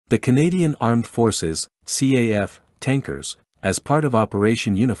The Canadian Armed Forces, CAF, tankers, as part of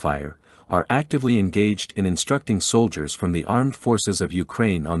Operation Unifier, are actively engaged in instructing soldiers from the Armed Forces of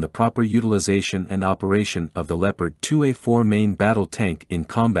Ukraine on the proper utilization and operation of the Leopard 2A4 main battle tank in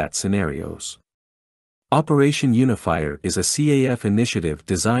combat scenarios. Operation Unifier is a CAF initiative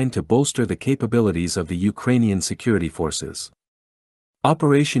designed to bolster the capabilities of the Ukrainian security forces.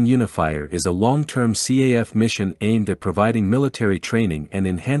 Operation Unifier is a long-term CAF mission aimed at providing military training and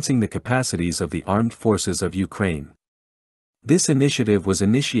enhancing the capacities of the armed forces of Ukraine. This initiative was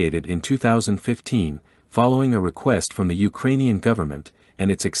initiated in 2015, following a request from the Ukrainian government, and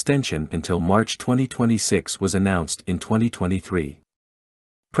its extension until March 2026 was announced in 2023.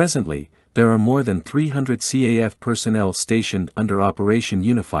 Presently, there are more than 300 CAF personnel stationed under Operation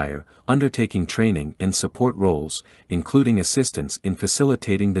Unifier, undertaking training and support roles, including assistance in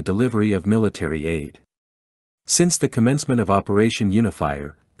facilitating the delivery of military aid. Since the commencement of Operation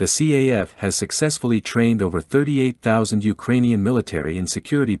Unifier, the CAF has successfully trained over 38,000 Ukrainian military and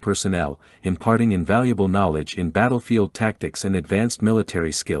security personnel, imparting invaluable knowledge in battlefield tactics and advanced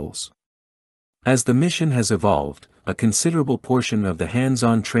military skills. As the mission has evolved, a considerable portion of the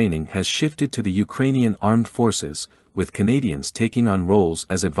hands-on training has shifted to the Ukrainian armed forces, with Canadians taking on roles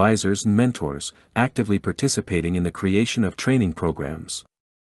as advisors and mentors, actively participating in the creation of training programs.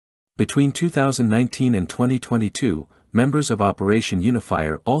 Between 2019 and 2022, members of Operation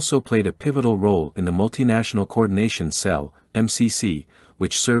Unifier also played a pivotal role in the Multinational Coordination Cell, MCC,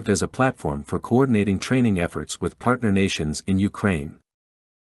 which served as a platform for coordinating training efforts with partner nations in Ukraine.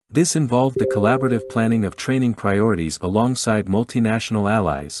 This involved the collaborative planning of training priorities alongside multinational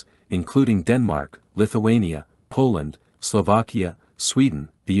allies, including Denmark, Lithuania, Poland, Slovakia, Sweden,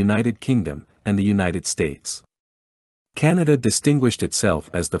 the United Kingdom, and the United States. Canada distinguished itself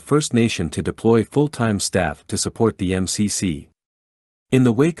as the first nation to deploy full-time staff to support the MCC. In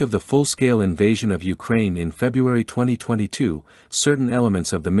the wake of the full-scale invasion of Ukraine in February 2022, certain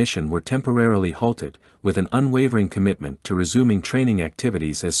elements of the mission were temporarily halted, with an unwavering commitment to resuming training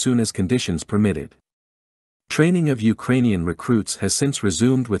activities as soon as conditions permitted. Training of Ukrainian recruits has since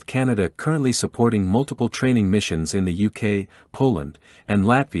resumed, with Canada currently supporting multiple training missions in the UK, Poland, and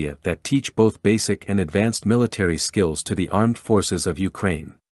Latvia that teach both basic and advanced military skills to the armed forces of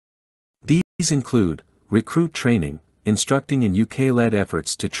Ukraine. These include recruit training, instructing in UK-led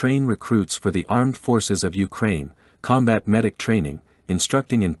efforts to train recruits for the armed forces of Ukraine, combat medic training,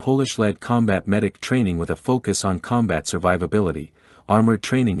 instructing in Polish-led combat medic training with a focus on combat survivability, armored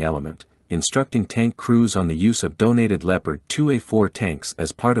training element, instructing tank crews on the use of donated Leopard 2A4 tanks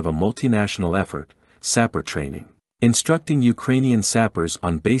as part of a multinational effort, sapper training, instructing Ukrainian sappers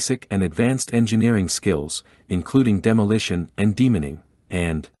on basic and advanced engineering skills, including demolition and demining,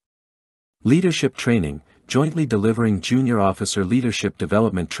 and leadership training, jointly delivering junior officer leadership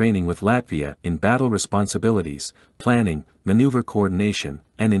development training with Latvia in battle responsibilities, planning, maneuver coordination,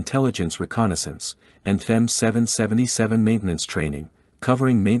 and intelligence reconnaissance, and FEM 777 maintenance training,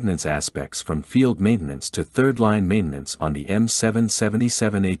 covering maintenance aspects from field maintenance to third-line maintenance on the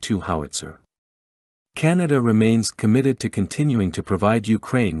M777A2 howitzer. Canada remains committed to continuing to provide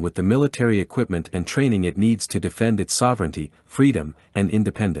Ukraine with the military equipment and training it needs to defend its sovereignty, freedom, and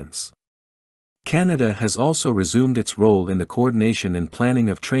independence. Canada has also resumed its role in the coordination and planning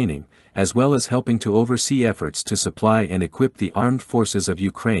of training, as well as helping to oversee efforts to supply and equip the armed forces of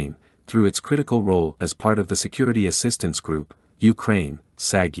Ukraine, through its critical role as part of the Security Assistance Group, Ukraine,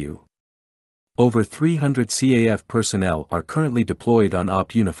 SAGU. Over 300 CAF personnel are currently deployed on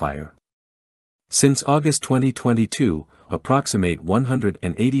OpUNIFIER. Since August 2022, approximately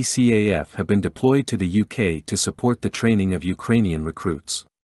 180 CAF have been deployed to the UK to support the training of Ukrainian recruits.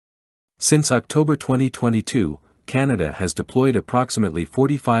 Since October 2022, Canada has deployed approximately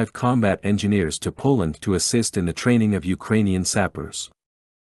 45 combat engineers to Poland to assist in the training of Ukrainian sappers.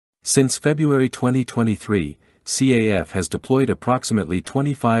 Since February 2023, CAF has deployed approximately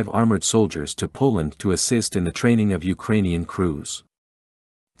 25 armored soldiers to Poland to assist in the training of Ukrainian crews.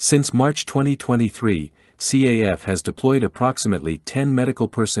 Since March 2023, CAF has deployed approximately 10 medical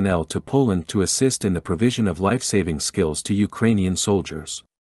personnel to Poland to assist in the provision of life-saving skills to Ukrainian soldiers.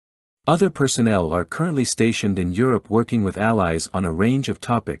 Other personnel are currently stationed in Europe working with allies on a range of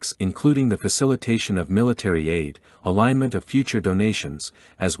topics, including the facilitation of military aid, alignment of future donations,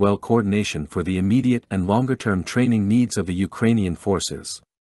 as well coordination for the immediate and longer-term training needs of the Ukrainian forces.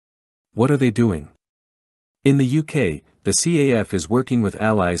 What are they doing? In the UK, the CAF is working with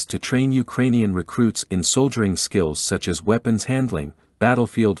allies to train Ukrainian recruits in soldiering skills such as weapons handling,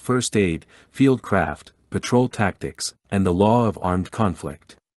 battlefield first aid, field craft, patrol tactics, and the law of armed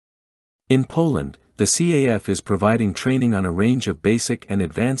conflict. In Poland, the CAF is providing training on a range of basic and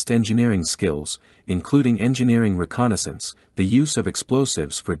advanced engineering skills, including engineering reconnaissance, the use of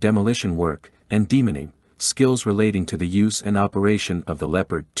explosives for demolition work, and demining, skills relating to the use and operation of the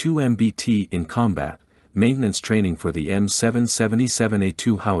Leopard 2 MBT in combat, maintenance training for the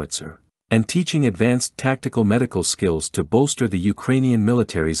M777A2 howitzer, and teaching advanced tactical medical skills to bolster the Ukrainian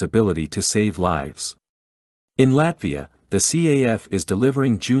military's ability to save lives. In Latvia, the CAF is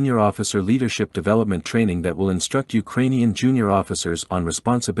delivering junior officer leadership development training that will instruct Ukrainian junior officers on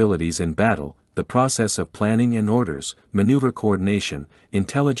responsibilities in battle, the process of planning and orders, maneuver coordination,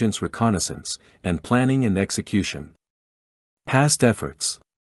 intelligence reconnaissance, and planning and execution. Past efforts.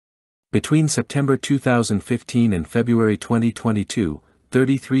 Between September 2015 and February 2022,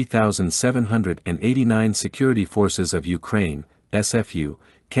 33,789 Security Forces of Ukraine, SFU,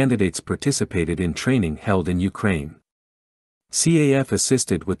 candidates participated in training held in Ukraine. CAF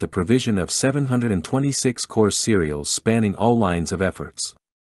assisted with the provision of 726 course serials spanning all lines of efforts.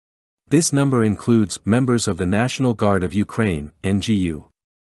 This number includes members of the National Guard of Ukraine, NGU.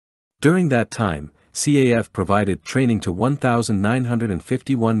 During that time, CAF provided training to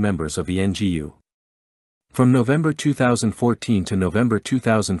 1,951 members of the NGU. From November 2014 to November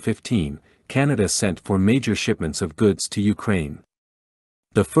 2015, Canada sent 4 major shipments of goods to Ukraine.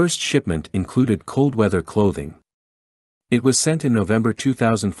 The first shipment included cold weather clothing. It was sent in November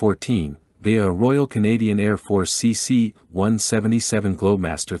 2014, via a Royal Canadian Air Force CC-177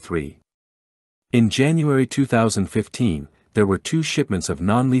 Globemaster III. In January 2015, there were 2 shipments of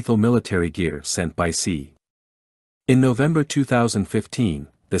non-lethal military gear sent by sea. In November 2015,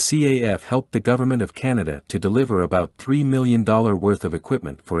 the CAF helped the Government of Canada to deliver about $3 million worth of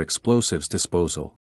equipment for explosives disposal.